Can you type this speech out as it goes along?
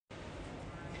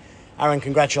Aaron,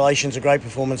 congratulations, a great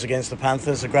performance against the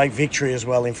Panthers, a great victory as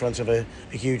well in front of a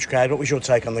huge crowd. What was your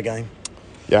take on the game?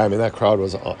 Yeah, I mean, that crowd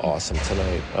was awesome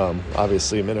tonight.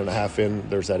 Obviously, a minute and a half in,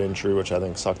 there's that injury, which I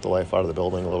think sucked the life out of the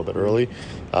building a little bit early.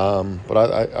 But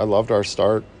I loved our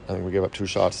start. I think we gave up 2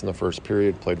 shots in the first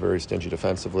period, played very stingy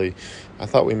defensively. I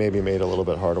thought we maybe made a little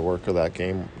bit harder work of that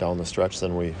game down the stretch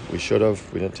than we should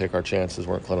have. We didn't take our chances,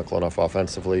 weren't clinical enough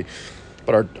offensively.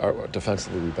 But our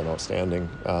defensively, we've been outstanding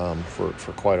for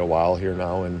quite a while here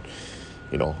now. And,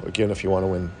 you know, again, if you want to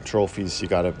win trophies, you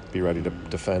got to be ready to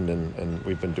defend. And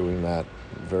we've been doing that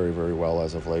very, very well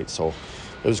as of late. So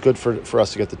it was good for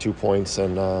us to get the 2 points.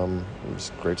 And it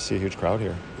was great to see a huge crowd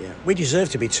here. Yeah, we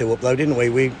deserved to be 2 up, though, didn't we?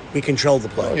 We controlled the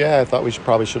play. Oh, yeah, I thought we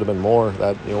probably should have been more.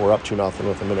 That, you know, we're up 2-0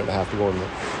 with a minute and a half to go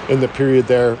in the period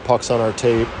there. Puck's on our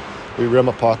tape. We rim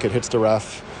a puck. It hits the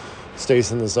ref.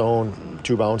 Stays in the zone.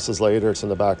 2 bounces later, it's in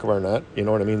the back of our net. You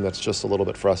know what I mean? That's just a little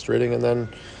bit frustrating. And then,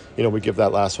 you know, we give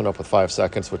that last one up with 5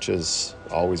 seconds, which is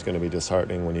always going to be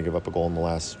disheartening when you give up a goal in the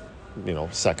last, you know,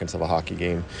 seconds of a hockey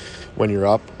game when you're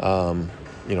up.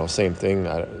 You know, same thing.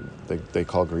 They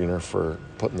call Greener for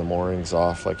putting the moorings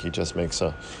off. Like, he just makes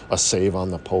a save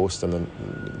on the post, and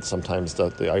then sometimes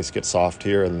the ice gets soft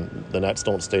here and the nets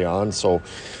don't stay on. So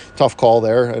tough call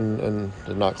there, and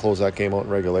did not close that game out in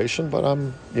regulation. But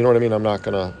you know what I mean? I'm not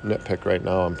going to nitpick right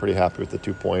now. I'm pretty happy with the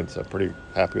 2 points. I'm pretty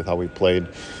happy with how we played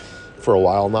for a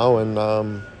while now.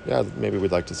 And yeah, maybe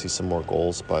we'd like to see some more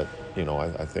goals, but you know,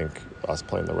 I think us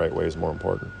playing the right way is more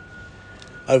important.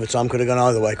 Overtime could have gone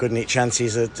either way, couldn't it?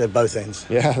 Chances at both ends.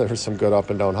 Yeah, there was some good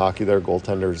up and down hockey there.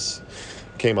 Goaltenders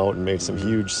came out and made some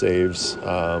huge saves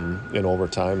in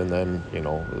overtime, and then, you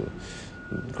know,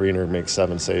 Greener makes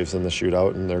 7 saves in the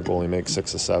shootout, and their goalie makes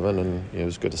 6 of 7, and it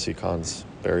was good to see Cons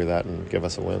bury that and give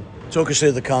us a win. Talk us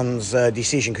through the Cons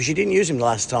decision, because you didn't use him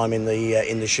last time in the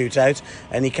shootout,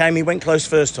 and he went close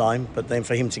first time, but then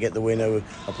for him to get the winner,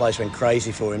 a place went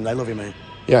crazy for him. They love him, mate.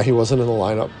 Yeah, he wasn't in the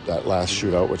lineup that last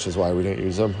shootout, which is why we didn't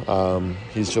use him.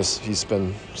 He's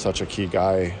been such a key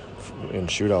guy in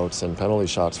shootouts and penalty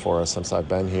shots for us since I've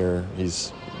been here.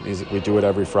 We do it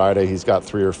every Friday. He's got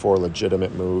 3 or 4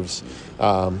 legitimate moves.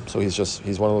 So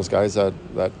he's one of those guys that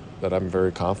I'm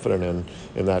very confident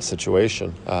in that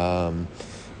situation.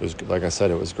 It was, like I said,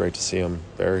 it was great to see him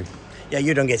bury. Yeah,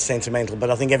 you don't get sentimental, but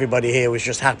I think everybody here was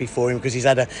just happy for him, because he's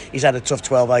had a tough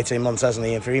 12, 18 months, hasn't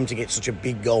he? And for him to get such a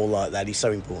big goal like that, he's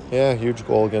so important. Yeah, huge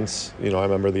goal against, you know, I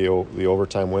remember the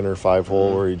overtime winner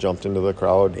 5-hole where he jumped into the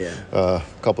crowd a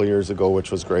couple of years ago,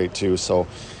 which was great too. So,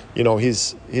 you know,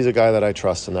 he's a guy that I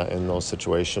trust in those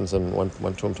situations, and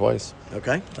went to him twice.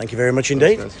 Okay, thank you very much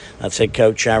indeed. Thanks, that's head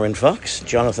coach Aaron Fox.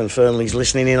 Jonathan Fernley's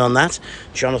listening in on that.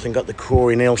 Jonathan got the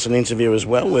Corey Nielsen interview as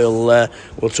well.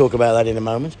 We'll talk about that in a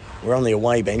moment. We're on the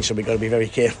away bench, so we've got to be very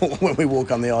careful when we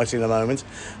walk on the ice in a moment.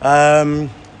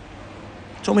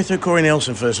 Talk me through Corey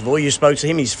Nielsen first of all. You spoke to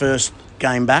him, his first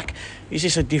game back. Is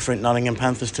this a different Nottingham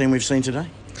Panthers team we've seen today?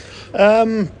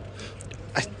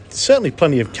 Certainly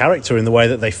plenty of character in the way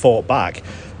that they fought back.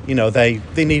 You know, they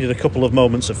needed a couple of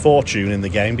moments of fortune in the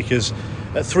game, because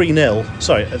at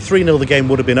 3-0 the game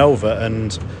would have been over,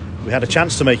 and we had a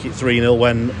chance to make it 3-0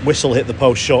 when Whistle hit the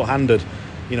post short-handed.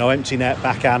 You know, empty net,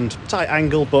 backhand, tight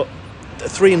angle, but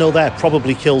 3-0 there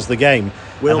probably kills the game.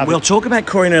 We'll talk about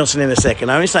Corey Nielsen in a second.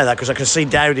 I only say that because I can see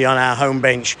Dowdy on our home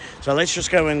bench. So let's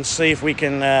just go and see if we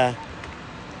can...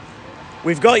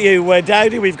 We've got you,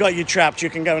 Dowdy, we've got you trapped. You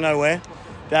can go nowhere.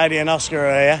 Dowdy and Oscar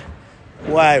are here.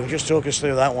 Wow, just talk us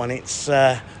through that one. It's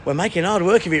we're making hard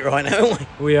work of it right now, aren't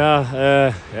we? We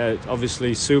are.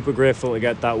 Obviously super grateful to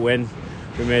get that win.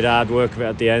 We made hard work of it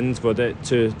at the end, but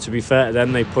to be fair to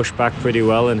them, they pushed back pretty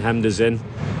well and hemmed us in.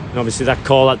 And obviously that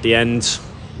call at the end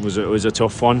was a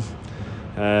tough one.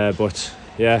 But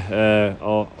yeah,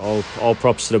 all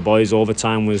props to the boys.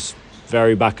 Overtime was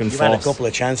very back and forth. You had a couple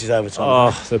of chances overtime.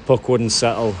 Oh, the puck wouldn't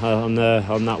settle on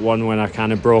that one when I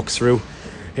kind of broke through.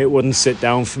 It wouldn't sit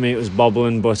down for me. It was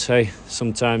bobbling, but hey,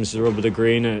 sometimes the rub of the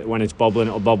green, when it's bobbling,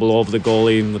 it'll bobble over the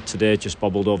goalie. But today it just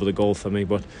bobbled over the goal for me,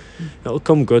 but it'll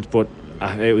come good. But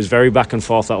it was very back and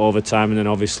forth that overtime, and then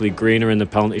obviously Greener in the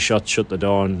penalty shot shut the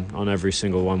door on every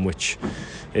single one, which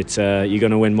it's you're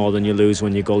going to win more than you lose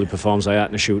when your goalie performs like that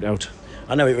in a shootout.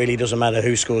 I know it really doesn't matter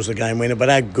who scores the game winner, but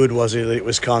how good was it that it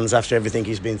was Cons after everything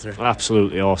he's been through?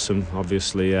 Absolutely awesome.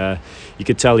 Obviously, you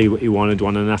could tell he wanted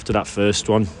one, and after that first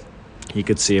one, you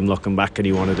could see him looking back, and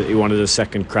he wanted a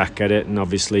second crack at it, and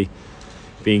obviously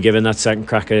being given that second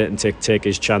crack at it and take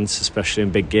his chance, especially in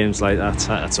big games like that,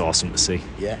 that's awesome to see.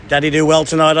 Yeah. Daddy do well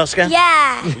tonight, Oscar?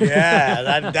 Yeah.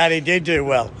 Yeah, Daddy did do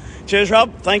well. Cheers,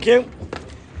 Rob. Thank you.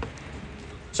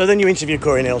 So So then you interviewed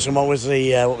Corey Nielsen. What was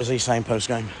he saying post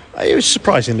game? He was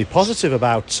surprisingly positive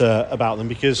about them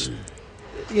because,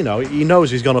 you know, he knows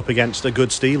he's gone up against a good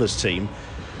Steelers team,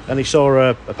 and he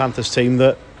saw a Panthers team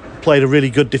that played a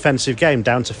really good defensive game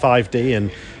down to 5D,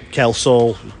 and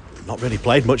Kelsall not really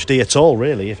played much D at all,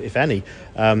 really, if any,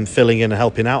 filling in and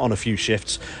helping out on a few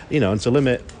shifts, you know, and to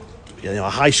limit, you know,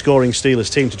 a high-scoring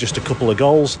Steelers team to just a couple of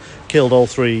goals, killed all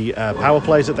 3 power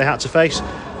plays that they had to face.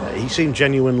 He seemed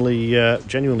genuinely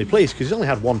pleased because he's only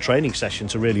had one training session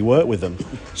to really work with them.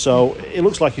 So it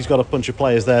looks like he's got a bunch of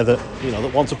players there that, you know,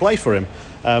 that want to play for him.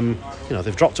 You know,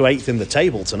 they've dropped to 8th in the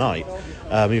table tonight,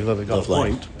 even though they've got a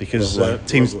point because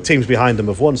teams behind them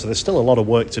have won. So there's still a lot of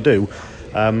work to do,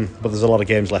 but there's a lot of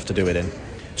games left to do it in.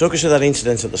 Talk us through that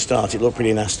incident at the start. It looked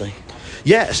pretty nasty.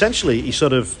 Yeah, essentially he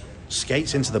sort of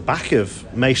skates into the back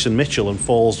of Mason Mitchell and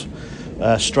falls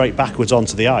straight backwards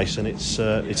onto the ice, and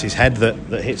it's his head that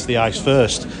hits the ice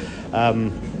first.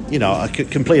 You know, a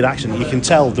complete accident. You can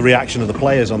tell the reaction of the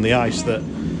players on the ice that,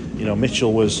 you know,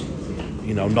 Mitchell was,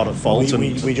 you know, not at fault.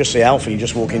 We just see Alfie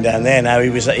just walking down there now. He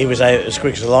was out as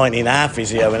quick as a lightning, our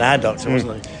physio and our doctor,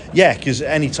 wasn't he? Yeah, because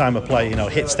any time a player, you know,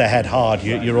 hits their head hard,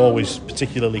 you're always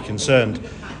particularly concerned.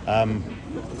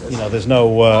 You know, there's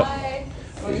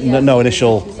no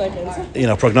initial, you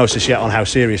know, prognosis yet on how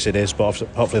serious it is, but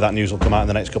hopefully that news will come out in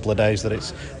the next couple of days that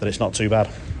it's not too bad.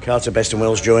 Carter Best and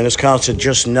Will's join us. Carter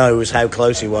just knows how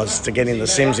close he was to getting the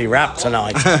Simsy wrap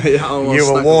tonight. Yeah,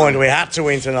 you were warned we had to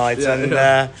win tonight,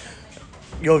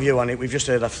 your view on it? We've just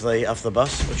heard off the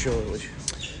bus. What's your?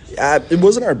 It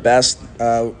wasn't our best.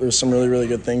 There was some really, really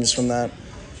good things from that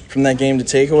game to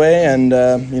take away, and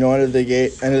you know, end of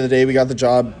the day, we got the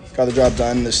job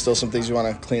done. There's still some things we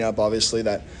want to clean up. Obviously,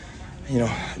 that, you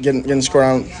know, getting scored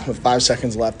on with 5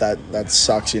 seconds left, that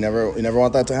sucks. You never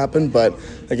want that to happen. But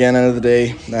again, end of the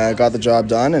day, got the job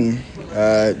done,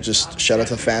 and just shout out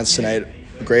to the fans tonight.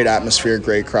 Great atmosphere,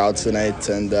 great crowd tonight,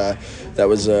 and that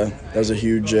was a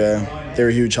huge. They were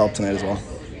a huge help tonight as well.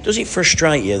 Does it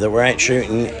frustrate you that we're out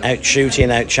chancing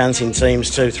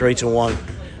teams 2-3-1,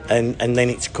 and then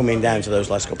it's coming down to those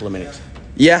last couple of minutes?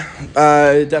 Yeah,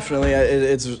 definitely.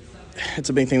 It's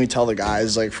a big thing we tell the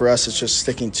guys. Like, for us, it's just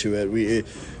sticking to it. We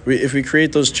if we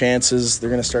create those chances, they're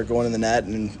going to start going in the net,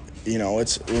 and, you know,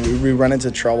 we run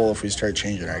into trouble if we start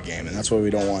changing our game, and that's what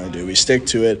we don't want to do. We stick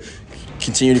to it,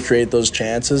 continue to create those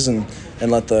chances, and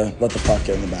let the puck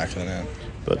get in the back of the net.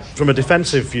 But from a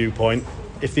defensive viewpoint,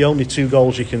 if the only 2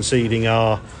 goals you're conceding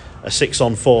are a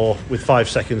 6-on-4 with 5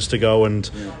 seconds to go, and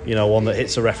you know, one that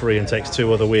hits a referee and takes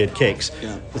 2 other weird kicks,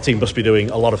 the team must be doing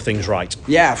a lot of things right.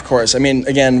 Yeah, of course. I mean,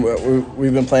 again,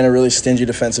 we've been playing a really stingy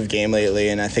defensive game lately,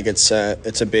 and I think it's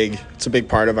a big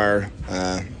part of our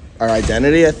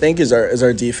identity. I think is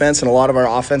our defense, and a lot of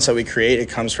our offense that we create, it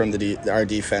comes from our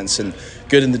defense, and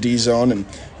good in the D zone and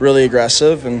really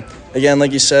aggressive. And again,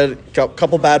 like you said, a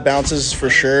couple bad bounces for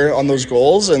sure on those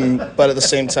goals, but at the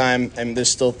same time, there's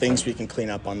still things we can clean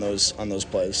up on those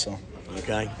plays. So,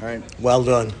 okay, all right, well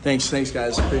done. Thanks,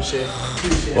 guys. Appreciate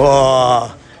it.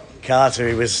 Oh, Carter,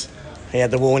 he had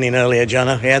the warning earlier,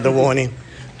 Jono. He had the warning.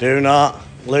 Do not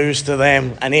lose to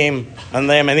them and him and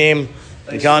them and him.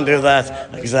 You can't do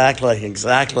that. Exactly.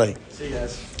 See you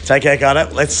guys. Take care,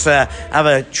 Carter. Let's have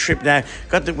a trip now.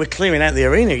 We're clearing out the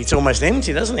arena. It's almost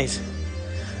empty, doesn't it?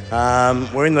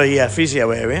 We're in the physio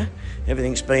area.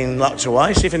 Everything's been locked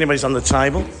away. See if anybody's on the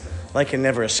table. They can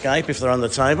never escape if they're on the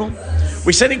table.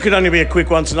 We said it could only be a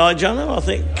quick one tonight, Jono.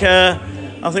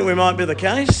 I think we might be the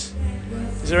case.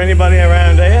 Is there anybody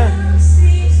around here?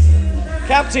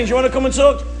 Captain, do you want to come and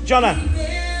talk? Jono,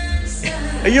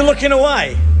 are you looking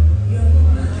away?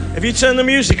 Have you turned the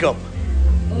music up?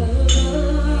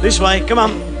 This way, come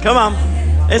on.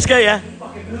 Let's go, yeah.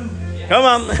 Come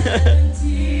on.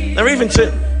 They're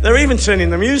even turning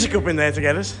the music up in there to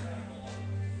get us.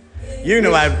 You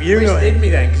know how. You know. Did me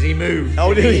then because he moved.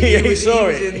 Oh, did he? He saw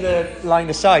it. He was in the line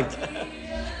of sight.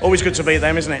 Always good to beat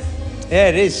them, isn't it? Yeah,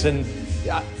 it is. And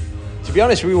to be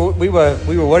honest, we were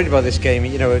worried about this game.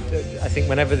 You know, I think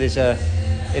whenever there's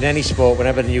in any sport,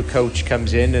 whenever a new coach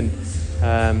comes in, and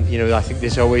you know, I think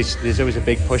there's always a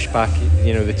big pushback.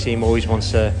 You know, the team always wants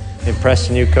to impress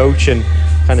the new coach and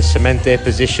kind of cement their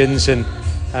positions. And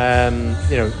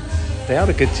you know, they are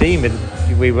a good team, and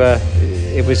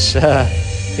it was a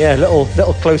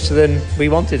little closer than we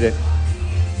wanted it.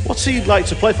 What's he like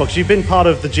to play for? Because you've been part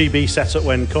of the GB setup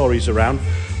when Corey's around.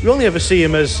 We only ever see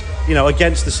him as, you know,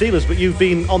 against the Steelers, but you've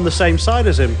been on the same side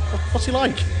as him. What's he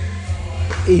like?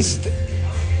 He's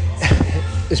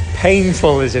as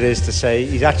painful as it is to say.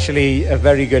 He's actually a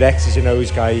very good X's and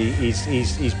O's guy. He's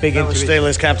big into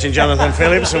Steelers captain Jonathan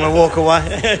Phillips, and we'll walk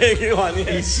away. Go on,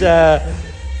 yeah.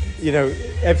 you know,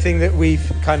 everything that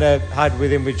we've kind of had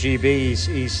with him with GB,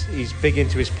 he's big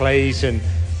into his plays and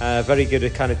very good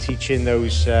at kind of teaching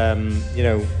those, you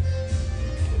know,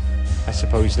 I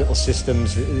suppose little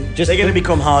systems. Just they're going to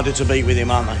become harder to beat with him,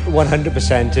 aren't they?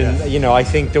 100%. And you know, I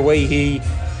think the way he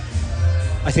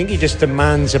just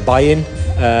demands a buy-in,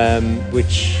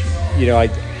 which, you know,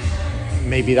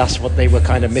 maybe that's what they were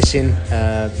kind of missing.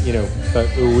 You know, but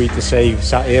who are we to say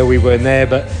sat here we weren't there?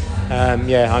 But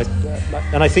yeah,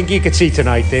 I think you could see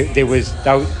tonight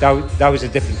that was a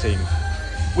different team.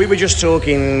 We were just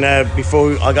talking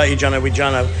before I got you, Jono, with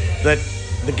Jono, that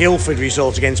the Guildford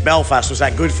result against Belfast, was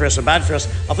that good for us or bad for us?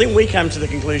 I think we came to the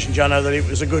conclusion, Jono, that it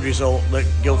was a good result that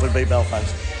Guildford beat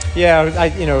Belfast. Yeah, I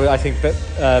think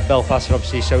Belfast are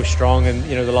obviously so strong, and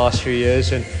you know, the last few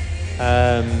years, and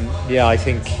yeah, I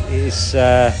think it's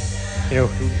you know,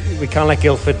 we can't let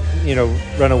Guildford, you know,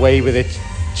 run away with it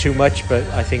too much. But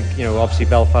I think, you know, obviously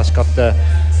Belfast got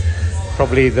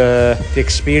probably the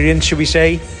experience, should we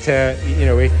say, to, you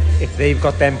know, if they've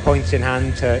got them points in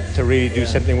hand to really do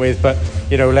something with. But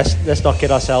you know, let's not kid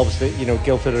ourselves that, you know,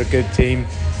 Guildford are a good team.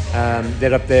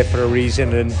 They're up there for a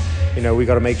reason, and you know, we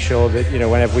got to make sure that, you know,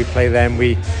 whenever we play them,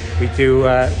 we do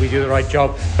the right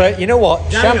job. But you know what,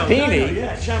 Champini.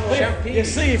 You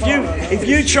see, if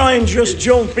you try and just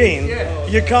jump in,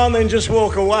 you can't then just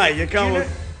walk away. You can't.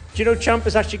 Do you know Champ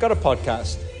has actually got a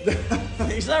podcast?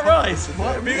 Is that right?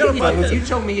 You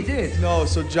told me you did. No,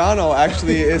 so Jono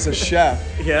actually is a chef.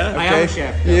 Yeah, okay? I am a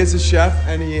chef. He is a chef,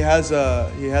 and he has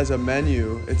a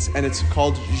menu. It's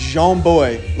called Jean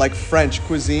Boy, like French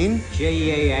cuisine.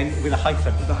 JEAN with a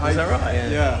hyphen. With a hyphen. Is that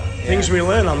right? Yeah. Things we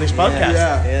learn on this podcast.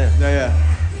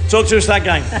 Yeah. Talk to us that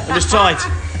game. It was tight.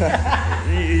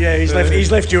 Yeah,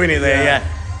 he's left you in it there.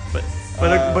 Yeah.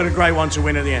 But a great one to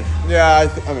win at the end. Yeah, I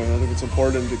think it's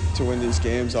important to win these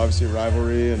games. Obviously,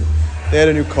 rivalry, and they had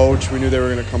a new coach. We knew they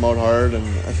were going to come out hard, and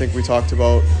I think we talked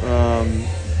about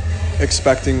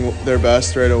expecting their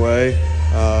best right away.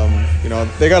 You know,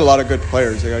 they got a lot of good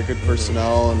players. They got good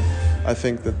personnel, and I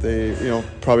think that they, you know,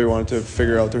 probably wanted to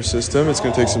figure out their system. It's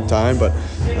going to take some time, but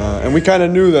and we kind of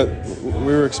knew that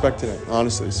we were expecting it,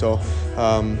 honestly. So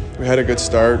we had a good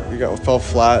start. We fell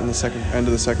flat in the end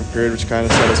of the second period, which kind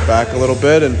of set us back a little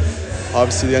bit. And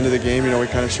obviously, the end of the game, you know, we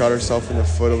kind of shot ourselves in the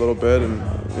foot a little bit, and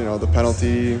you know, the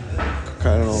penalty,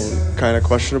 kind of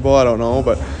questionable. I don't know,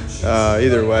 but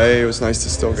either way, it was nice to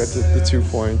still get the 2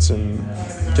 points and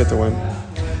get the win.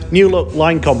 New look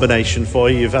line combination for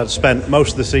you. You've spent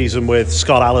most of the season with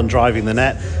Scott Allen driving the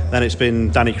net. Then it's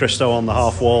been Danny Christo on the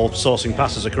half wall sourcing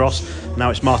passes across.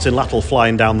 Now it's Martin Lattle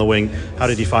flying down the wing. How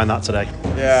did you find that today?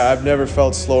 Yeah, I've never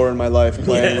felt slower in my life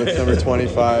playing with number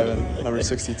 25 and number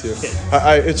 62.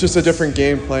 It's just a different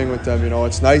game playing with them. You know,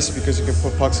 it's nice because you can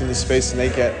put pucks into space and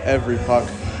they get every puck.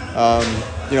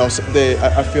 You know, so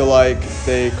I feel like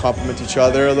they complement each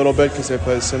other a little bit because they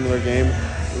play a similar game.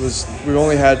 We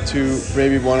only had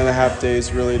maybe 1.5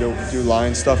 days really to do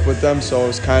line stuff with them, so it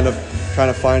was kind of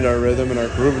trying to find our rhythm and our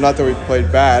groove. Not that we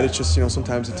played bad, it's just, you know,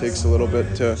 sometimes it takes a little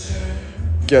bit to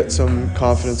get some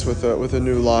confidence with a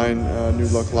new line, new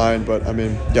look line. But I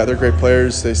mean, yeah, they're great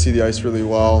players. They see the ice really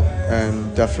well,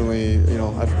 and definitely, you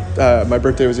know, my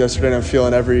birthday was yesterday, and I'm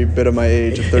feeling every bit of my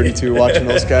age of 32 watching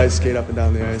those guys skate up and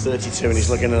down the ice. 32, and he's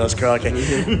looking at us crikey.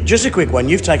 Just a quick one.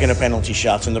 You've taken a penalty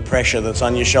shot, and the pressure that's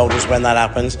on your shoulders when that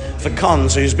happens. For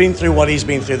Cons, who's been through what he's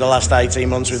been through the last 18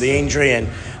 months with the injury and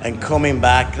coming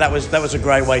back, that was a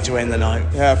great way to end the night.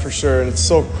 Yeah, for sure, and it's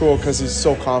so cool because he's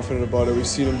so confident about it. We've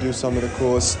seen him do some of the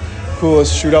coolest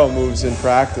shootout moves in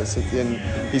practice, and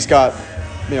he's got,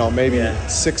 you know, maybe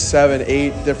 6, 7,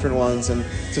 8 different ones, and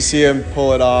to see him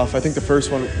pull it off. I think the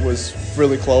first one was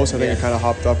really close. I think it kind of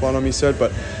hopped up on him, he said,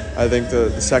 but I think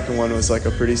the second one was like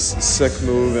a pretty sick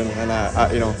move, and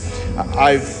I you know,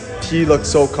 he looked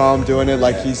so calm doing it,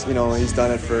 like he's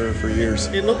done it for years.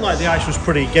 It looked like the ice was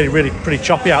getting really pretty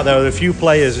choppy out there. There were a few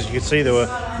players, as you could see, they were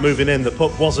moving in. The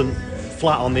puck wasn't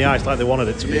flat on the ice like they wanted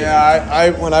it to be. Yeah,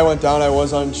 when I went down, I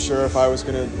was unsure if I was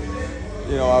gonna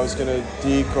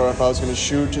deke or if I was gonna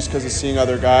shoot, just because of seeing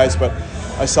other guys. But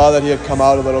I saw that he had come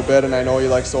out a little bit, and I know he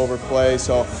likes to overplay,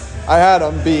 so I had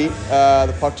him beat.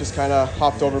 The puck just kind of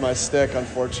hopped over my stick,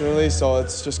 unfortunately. So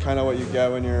it's just kind of what you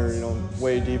get when you're, you know,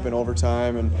 way deep in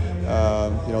overtime, and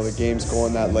you know, the game's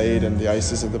going that late and the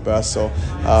ice isn't the best. So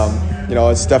you know,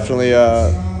 it's definitely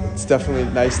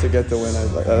nice to get the win,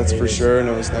 that's for sure, and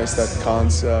it was nice that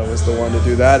Cons was the one to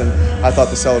do that, and I thought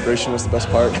the celebration was the best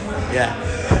part. Yeah,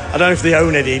 I don't know if the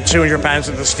owner did, £200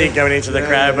 of the stick going into the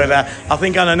crowd, but I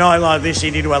think on a night like this he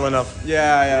did well enough.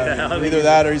 Yeah. Either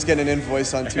that or he's getting an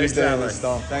invoice on Tuesday.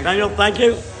 Exactly. Daniel, thank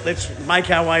you. Let's make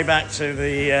our way back to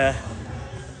the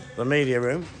media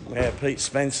room. Yeah, Pete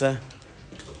Spencer.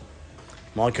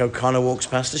 Mike O'Connor walks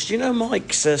past us. Do you know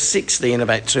Mike's 60 in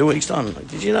about 2 weeks' time?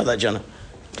 Did you know that, John?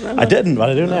 I didn't, but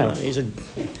I do now.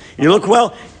 You look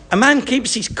well. A man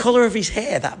keeps his colour of his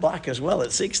hair that black as well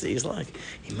at 60. He's like,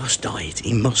 he must dye it.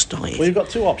 He must dye it. Well, you've got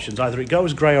two options. Either it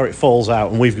goes grey or it falls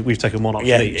out, and we've taken one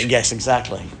option each. Yes,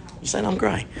 exactly. You're saying I'm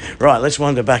grey. Right, let's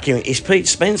wander back in. Is Pete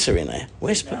Spencer in there?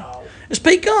 Where's Pete? Has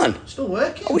Pete gone? Still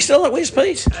working. Are we still like, where's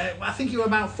Pete? I think you were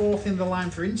about fourth in the line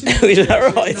for interview. Is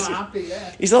that right? He's not happy,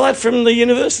 yeah. He's the lad from the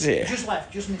university. Just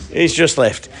left, just missed it. He's just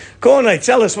left. Courtney,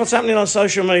 tell us what's happening on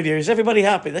social media. Is everybody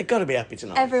happy? They've got to be happy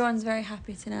tonight. Everyone's very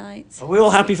happy tonight. Are we all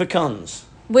happy for cons?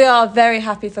 We are very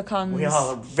happy for cons. We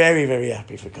are very, very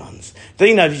happy for cons.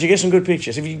 Dino, did you get some good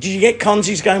pictures? Did you get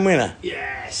Conzi's game winner?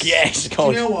 Yes. Yes, Do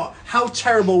you know what? How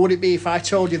terrible would it be if I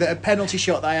told you that a penalty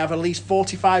shot that I have at least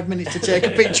 45 minutes to take a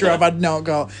picture of I'd not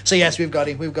got? So yes, we've got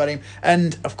him.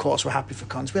 And of course we're happy for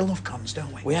cons. We love cons,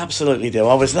 don't we? We absolutely do.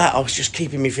 I was just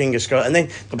keeping my fingers crossed. And then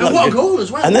the bloke... And what a goal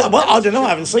as well. And then, I don't know, I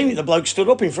haven't seen it. The bloke stood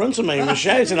up in front of me and was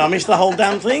shouting. I missed the whole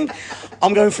damn thing.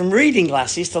 I'm going from reading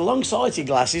glasses to long-sighted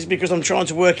glasses because I'm trying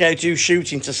to work out who's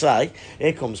shooting to say.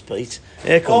 Here comes Pete.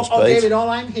 Here comes Pete. David, all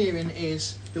I'm hearing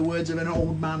is the words of an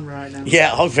old man right now.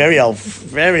 Yeah, very old.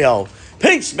 Very old.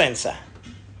 Pete Spencer.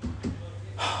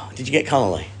 Did you get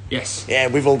Connolly? Yes. Yeah,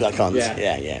 we've all got cons.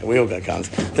 Yeah, we all got cons.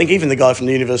 I think even the guy from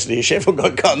the University of Sheffield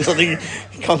got cons. I think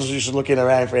cons was just looking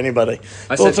around for anybody.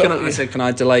 I said, can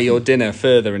I delay your dinner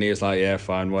further? And he was like, yeah,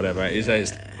 fine, whatever.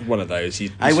 It's one of those.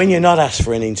 Hey, when you're not asked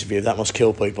for an interview, that must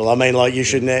kill people. I mean, like, you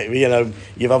shouldn't,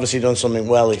 you've obviously done something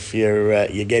well if you're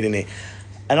getting it.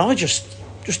 And I just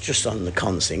on the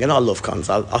cons thing, and I love cons.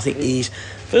 I think he's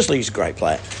a great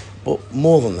player. But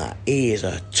more than that, he is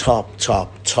a top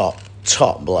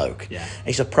bloke. Yeah.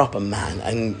 He's a proper man.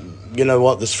 And you know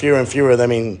what? There's fewer and fewer of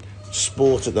them in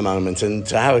sport at the moment. And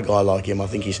to have a guy like him, I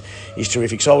think he's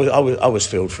terrific. So I was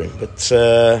thrilled for him. But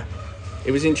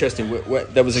it was interesting.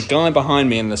 There was a guy behind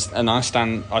me, and I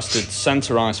stood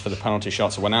centre ice for the penalty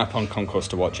shot. So I went out on concourse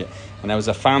to watch it. And there was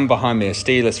a fan behind me, a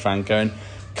Steelers fan, going,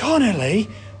 Connolly,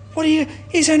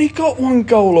 he's only got one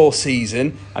goal all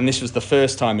season. And this was the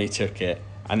first time he took it.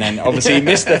 And then obviously he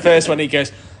missed the first one. He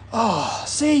goes,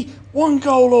 see, one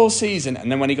goal all season.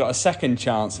 And then when he got a second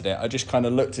chance at it, I just kind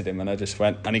of looked at him and I just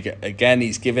went, and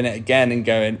he's giving it again and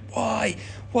going, why?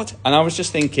 What? And I was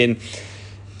just thinking,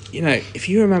 if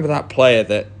you remember that player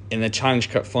that in the Challenge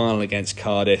Cup final against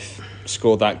Cardiff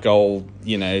scored that goal,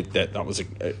 that was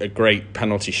a great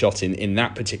penalty shot in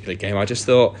that particular game. I just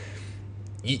thought,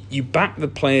 you back the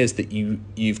players that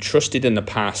you've trusted in the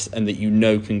past and that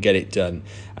can get it done.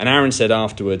 And Aaron said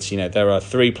afterwards, there are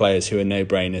three players who are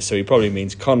no-brainers. So he probably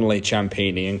means Connolly,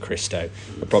 Ciampini and Christo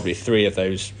are probably three of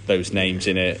those names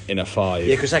in a five.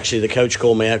 Yeah, because actually the coach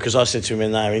called me out because I said to him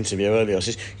in our interview earlier, I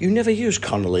said, you never used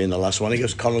Connolly in the last one. He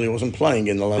goes, Connolly wasn't playing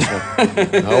in the last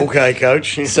one. Okay,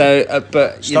 coach. So,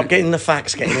 but stop getting the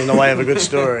facts getting in the way of a good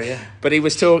story. Yeah. But he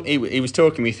was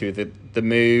talking me through the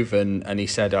move, and he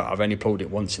said, I've only pulled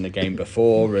it once in the game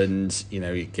before, and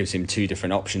it gives him two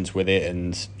different options with it,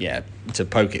 and to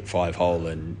poke it 5-hole,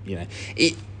 and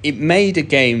it made a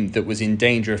game that was in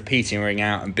danger of petering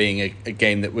out and being a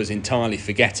game that was entirely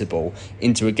forgettable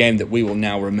into a game that we will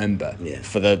now remember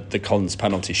for the Cons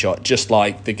penalty shot, just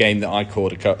like the game that I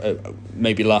called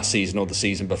maybe last season or the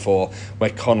season before, where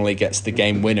Connolly gets the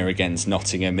game winner against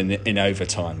Nottingham in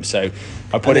overtime. So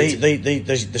I put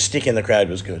the stick in the crowd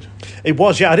was good. It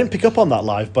was, yeah. I didn't pick up on that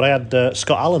live, but I had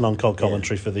Scott Allen on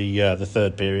commentary for the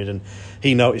third period, and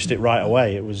he noticed it right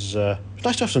away. It was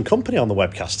nice to have some company on the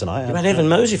webcast tonight. You had Evan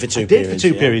Mosey for two periods. For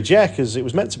two periods, yeah, because it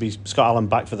was meant to be Scott Allen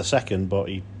back for the second, but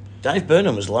Dave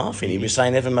Burnham was laughing. He was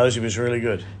saying Evan Mosey was really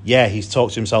good. Yeah, he's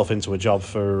talked himself into a job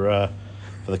for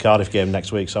the Cardiff game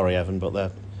next week. Sorry, Evan, but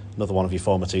they're another one of your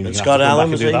former teams. And Scott Allen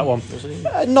was do that one.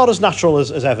 Not as natural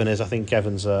as Evan is. I think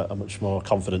Evan's a much more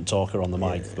confident talker on the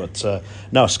mic. But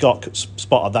no, Scott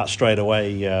spotted that straight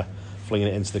away, flinging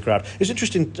it into the crowd. It's an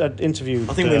interesting interview.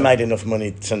 I think we made enough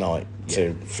money tonight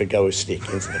to forgo a stick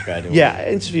into the crowd. Yeah,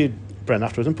 I interviewed Brent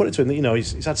afterwards and put it to him that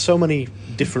he's had so many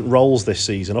different roles this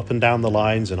season, up and down the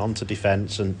lines and onto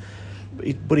defence,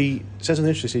 but he says in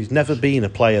the interview he's never been a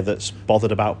player that's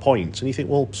bothered about points. And you think,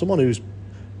 well, someone who's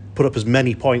put up as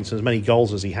many points and as many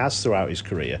goals as he has throughout his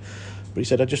career, but he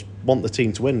said, I just want the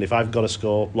team to win. If I've got to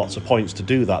score lots of points to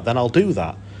do that, then I'll do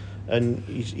that. And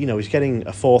he's getting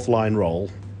a fourth line role.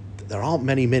 There aren't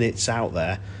many minutes out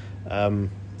there.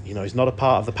 He's not a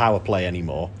part of the power play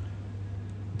anymore.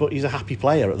 but he's a happy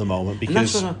player at the moment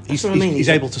that's because what I mean. he's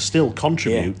able to still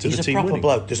contribute to he's the a team proper winning.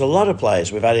 bloke. There's a lot of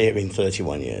players we've had here in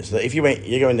 31 years that if you're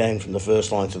going down from the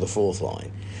first line to the fourth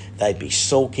line, they'd be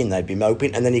sulking, they'd be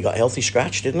moping, and then he got healthy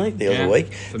scratch, didn't he, the other week?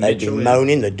 They'd be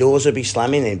moaning, the doors would be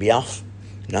slamming, and he'd be off.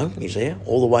 No, he's here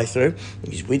all the way through.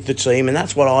 He's with the team, and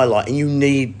that's what I like. And you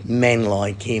need men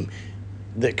like him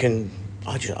that can.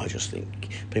 I just think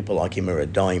people like him are a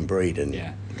dying breed, and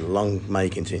long may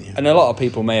continue. And a lot of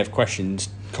people may have questioned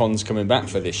Con's coming back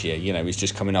for this year. You know, he's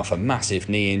just coming off a massive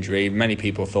knee injury. Many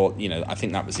people thought, I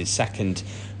think that was his second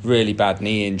really bad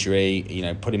knee injury.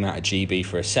 Put him out of GB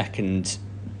for a second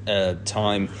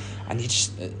time, and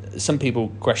some people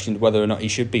questioned whether or not he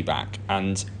should be back.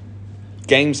 And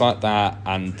games like that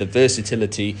and the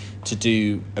versatility to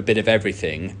do a bit of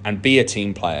everything and be a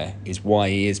team player is why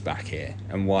he is back here,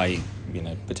 and why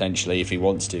potentially if he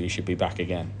wants to, he should be back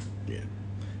again. Yeah.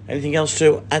 Anything else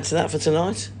to add to that for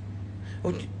tonight?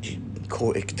 Oh,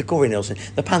 Corey Nelson.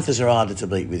 The Panthers are harder to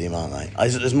beat with him, aren't they?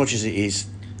 As much as it is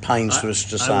pains to us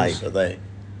to say, but they.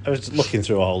 I was looking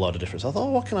through a whole lot of different. I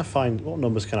thought, what can I find? What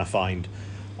numbers can I find?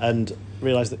 And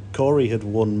realised that Corey had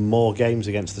won more games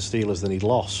against the Steelers than he'd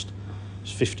lost.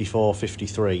 It's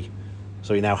 54-53.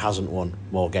 So he now hasn't won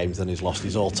more games than he's lost.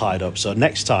 He's all tied up. So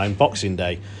next time, Boxing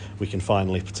Day, we can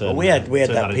finally turn. Well, we had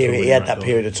that period. He had that record.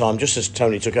 period of time just as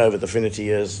Tony took over the Finity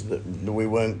years that we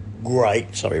weren't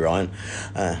great. Sorry, Ryan.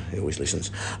 He always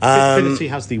listens. Finity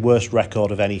has the worst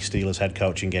record of any Steelers head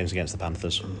coach in games against the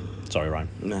Panthers. Sorry, Ryan.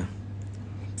 No,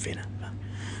 Finna.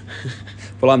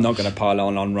 Well, I'm not going to pile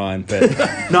on Ryan, but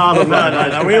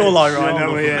no. We all like Ryan,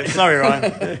 don't we? Yeah. Sorry,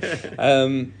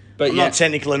 Ryan. But I'm not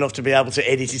technical enough to be able to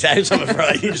edit it out, I'm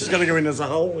afraid. You just got to go in as a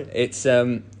whole. It's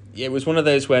it was one of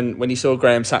those when you saw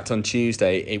Graham sacked on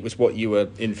Tuesday, it was what you were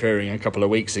inferring a couple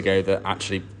of weeks ago, that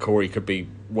actually Corey could be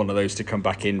one of those to come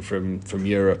back in from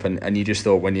Europe, and you just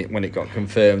thought when it got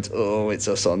confirmed, it's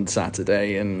us on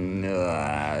Saturday, and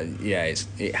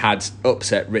it had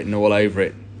upset written all over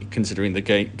it. Considering the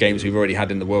games we've already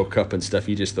had in the World Cup and stuff,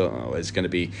 you just thought, there's going to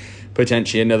be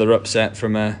potentially another upset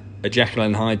from a Jekyll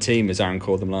and Hyde team, as Aaron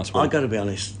called them last week. I got to be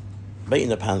honest, beating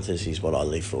the Panthers is what I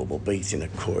live for, but beating a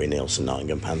Corey Nelson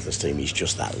Nottingham Panthers team is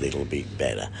just that little bit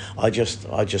better. I just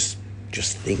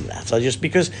think that.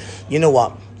 Because you know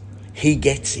what, he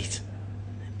gets it.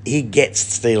 He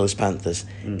gets Steelers Panthers.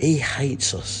 He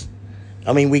hates us.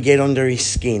 I mean, we get under his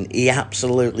skin. He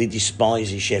absolutely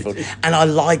despises Sheffield, and I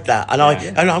like that. And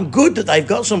I'm good that they've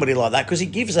got somebody like that, because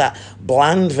it gives that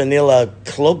bland vanilla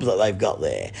club that they've got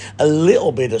there a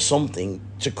little bit of something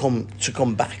to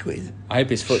come back with. I hope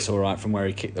his foot's all right from where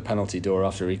he kicked the penalty door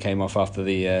after he came off after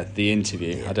the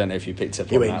interview. I don't know if you picked up on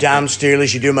that. He went, "Damn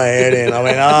Steelers, you do my head in." I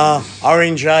went,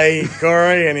 orange,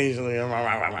 Corey, and he's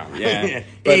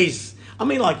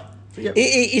like, yeah.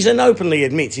 He's an openly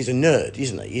admits he's a nerd,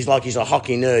 isn't he? He's a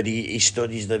hockey nerd. He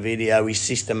studies the video. He's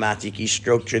systematic. He's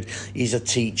structured. He's a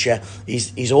teacher.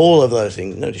 He's all of those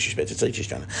things. No disrespect to teachers,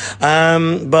 John.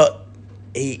 But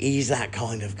he's that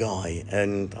kind of guy,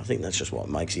 and I think that's just what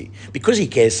makes it. Because he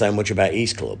cares so much about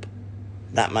his club,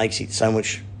 that makes it so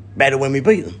much better when we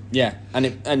beat them. Yeah, and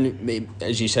it,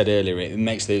 as you said earlier, it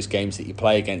makes those games that you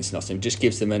play against Nottingham, just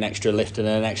gives them an extra lift and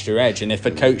an extra edge. And if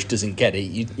a coach doesn't get it,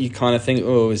 you kind of think,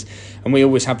 and we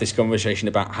always have this conversation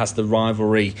about, has the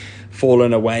rivalry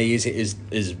fallen away? Is it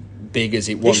as big as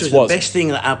it once was? The best thing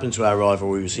that happened to our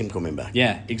rivalry was him coming back.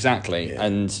 Yeah, exactly. Yeah.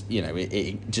 And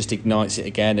it just ignites it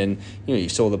again. And you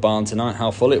saw the barn tonight,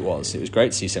 how full it was. It was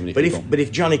great to see so many people. But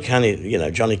if Johnny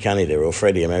Canada or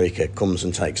Freddie America comes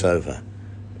and takes over,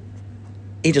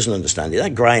 he doesn't understand it.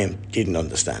 That Graham didn't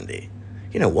understand it.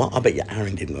 You know what? I bet you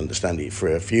Aaron didn't understand it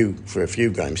for a few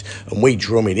games, and we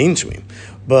drum it into him.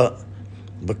 But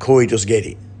Corey does get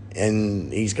it,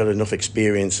 and he's got enough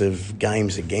experience of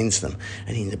games against them.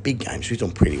 And in the big games, we've done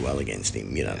pretty well against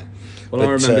him. Well, I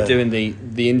remember doing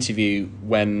the interview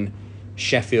when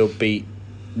Sheffield beat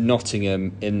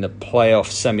Nottingham in the playoff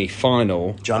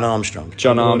semi-final. John Armstrong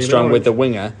with the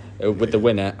winger. With the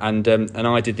winner, and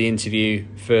I did the interview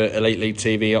for Elite League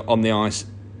TV on the ice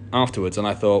afterwards, and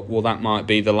I thought, well, that might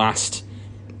be the last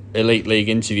Elite League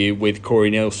interview with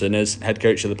Corey Nelson as head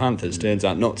coach of the Panthers. Turns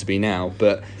out not to be now,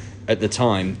 but at the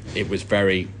time it was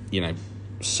very,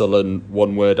 sullen,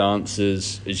 one-word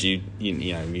answers, as you've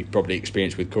probably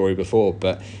experienced with Corey before.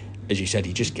 But as you said,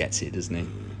 he just gets it, doesn't he?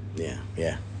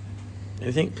 Yeah.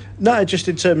 Anything? No, just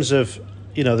in terms of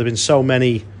there've been so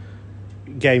many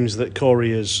games that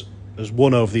Corey has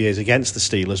won over the years against the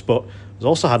Steelers, but has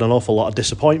also had an awful lot of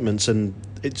disappointments, and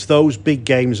it's those big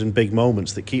games and big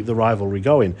moments that keep the rivalry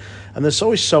going. And there's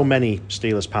always so many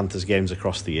Steelers-Panthers games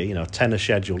across the year, 10 are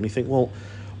scheduled, and you think, well,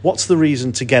 what's the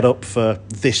reason to get up for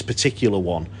this particular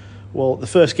one? Well, the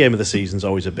first game of the season's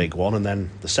always a big one, and then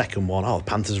the second one, the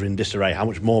Panthers are in disarray. How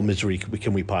much more misery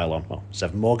can we pile on? Well,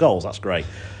 7 more goals, that's great.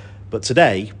 But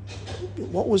today,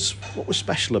 what was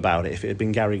special about it if it had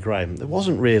been Gary Graham? There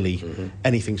wasn't really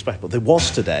anything special, but there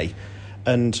was today,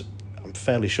 and I'm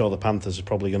fairly sure the Panthers are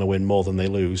probably going to win more than they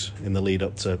lose in the lead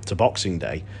up to Boxing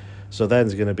Day. So then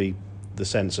there's going to be the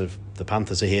sense of the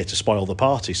Panthers are here to spoil the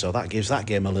party, so that gives that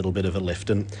game a little bit of a lift,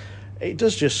 and it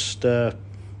does just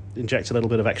inject a little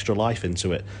bit of extra life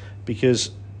into it,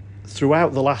 because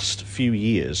throughout the last few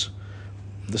years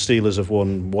the Steelers have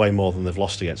won way more than they've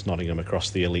lost against Nottingham across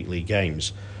the Elite League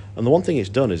games, and the one thing it's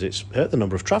done is it's hurt the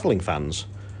number of travelling fans.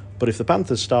 But if the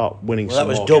Panthers start winning some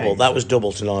more games, that was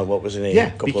double tonight, what was in here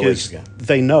a couple of weeks ago.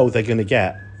 They know they're going to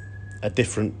get a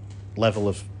different level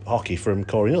of hockey from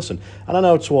Corey Nielsen. And I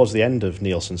know towards the end of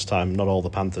Nielsen's time, not all the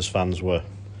Panthers fans were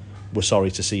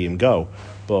sorry to see him go,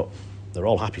 but they're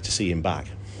all happy to see him back.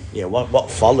 Yeah, what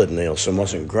followed Nielsen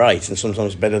wasn't great, and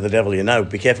sometimes better the devil you know.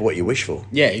 Be careful what you wish for.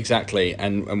 Yeah, exactly,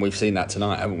 and we've seen that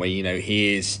tonight, haven't we? You know,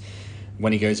 he is,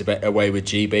 when he goes away with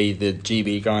GB, the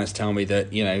GB guys tell me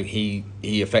that, you know, he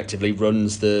effectively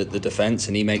runs the defence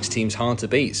and he makes teams hard to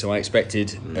beat. So I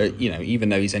expected, you know, even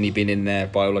though he's only been in there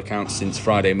by all accounts since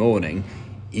Friday morning,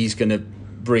 he's going to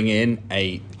bring in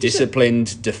a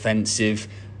disciplined, defensive.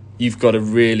 You've got to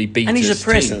really beat. And he's a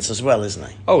presence team as well, isn't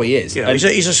he? Oh, he is. You know,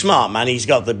 he's a smart man. He's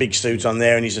got the big suit on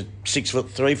there, and he's a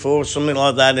 6'3", 4", something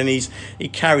like that, and he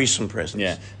carries some presence.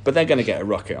 Yeah, but they're going to get a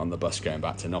rocket on the bus going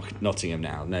back to Nottingham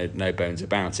now. No bones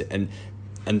about it. And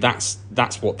that's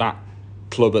what that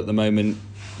club at the moment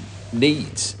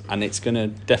needs, and it's going to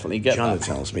definitely get John that.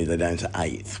 tells me they're down to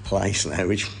 8th place now,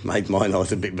 which made my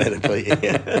night a bit better, Pete.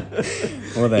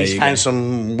 Well, there He's you found go.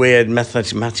 some weird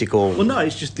mathematical... Well, no,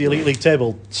 it's just the Elite League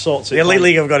table sorts it. The Elite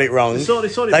League have got it wrong. They sort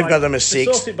it They've by- got them as they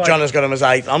 6. sort it by- John has got them as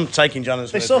 8. I'm taking John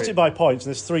as They sort it by points,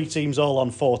 and there's 3 teams all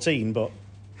on 14, but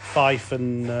Fife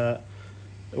and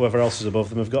whoever else is above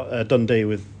them have got Dundee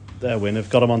with their win, have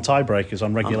got them on tiebreakers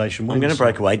on regulation wins. I'm going to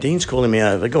break away. Dean's calling me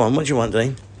over. Go on, what do you want,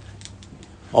 Dean?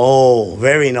 Oh,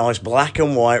 very nice. Black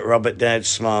and white, Robert Dowd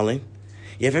smiling.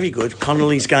 Yeah, very good.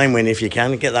 Connolly's game win, if you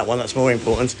can. Get that one, that's more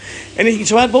important. Anything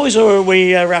to add, boys, or are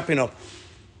we wrapping up?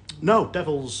 No,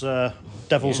 Devils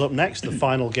up next, the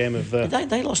final game of the...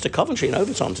 They lost to Coventry in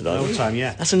overtime today. Overtime,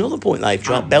 yeah. That's another point they've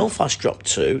dropped. Belfast dropped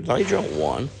 2. They dropped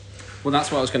 1. Well,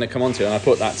 that's what I was going to come on to, and I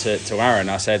put that to Aaron.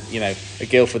 I said, you know, are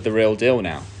Guildford the real deal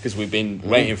now? Because we've been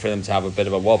waiting for them to have a bit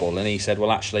of a wobble. And he said,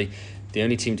 well, actually, the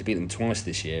only team to beat them twice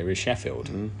this year is Sheffield.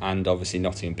 And obviously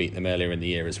Nottingham beat them earlier in the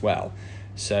year as well.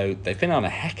 So they've been on a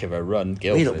heck of a run,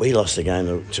 Guildford. We lost a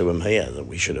game to them here that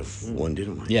we should have won,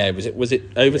 didn't we? Yeah, was it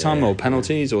overtime or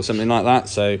penalties or something like that?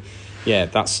 So, yeah,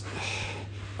 that's...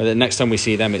 Well, the next time we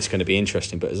see them, it's going to be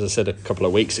interesting. But as I said a couple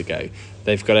of weeks ago,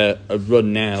 they've got a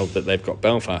run now that they've got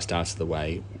Belfast out of the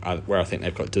way, where I think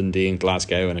they've got Dundee and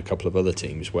Glasgow and a couple of other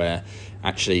teams where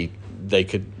actually they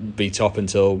could be top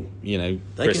until, you know,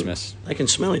 Christmas. They can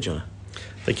smell each other.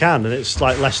 They can, and it's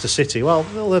like Leicester City. Well,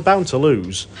 they're bound to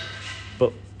lose,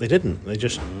 but they didn't. They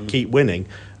just keep winning,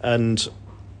 and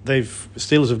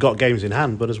Steelers have got games in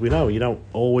hand. But as we know, you don't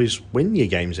always win your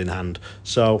games in hand.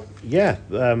 So yeah,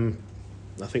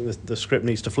 I think the script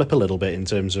needs to flip a little bit in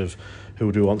terms of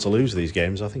who do want to lose these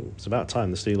games. I think it's about time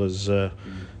the Steelers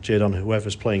cheered on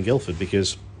whoever's playing Guildford,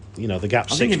 because you know the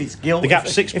gap's 6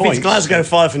 points. If it's Glasgow,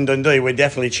 Fife and Dundee, we're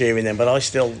definitely cheering them. But I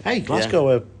still... Hey, Glasgow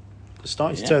are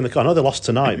starting to turn the corner. I know they lost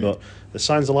tonight, but there's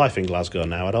signs of life in Glasgow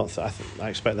now. I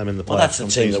expect them in the playoffs. Well, that's the come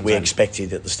team that we season's end.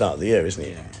 expected at the start of the year, isn't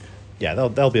it? Yeah,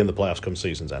 they'll be in the playoffs come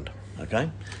season's end. Okay.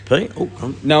 Pete?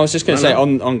 No, I was just going to say,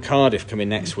 on Cardiff coming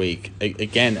next week,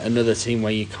 again, another team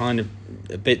where you kind of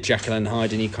a bit Jekyll and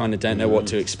Hyde and you kind of don't know what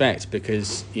to expect,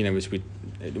 because, you know, as we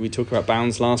talked about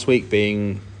Bounds last week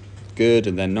being good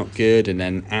and then not good and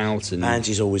then out. And Bounds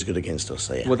is always good against us,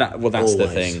 so yeah. Well, that's always the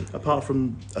thing. Apart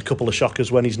from a couple of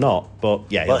shockers when he's not, but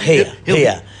yeah. But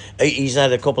he's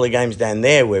had a couple of games down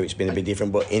there where it's been a bit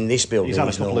different, but in this building He's had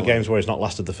a couple of games where he's not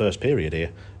lasted the first period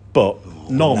here. But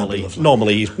normally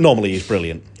he's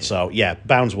brilliant. So yeah,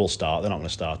 Bounds will start. They're not going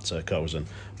to start Cozen.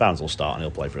 Bounds will start and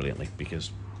he'll play brilliantly,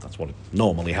 because that's what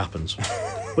normally happens.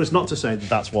 But it's not to say that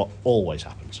that's what always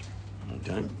happens.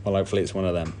 Okay. Well, hopefully it's one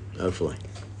of them. Hopefully.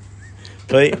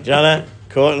 Pete, Jana,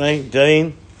 Courtney,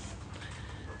 Dean,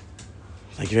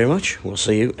 thank you very much. We'll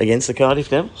see you against the Cardiff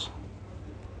Devils.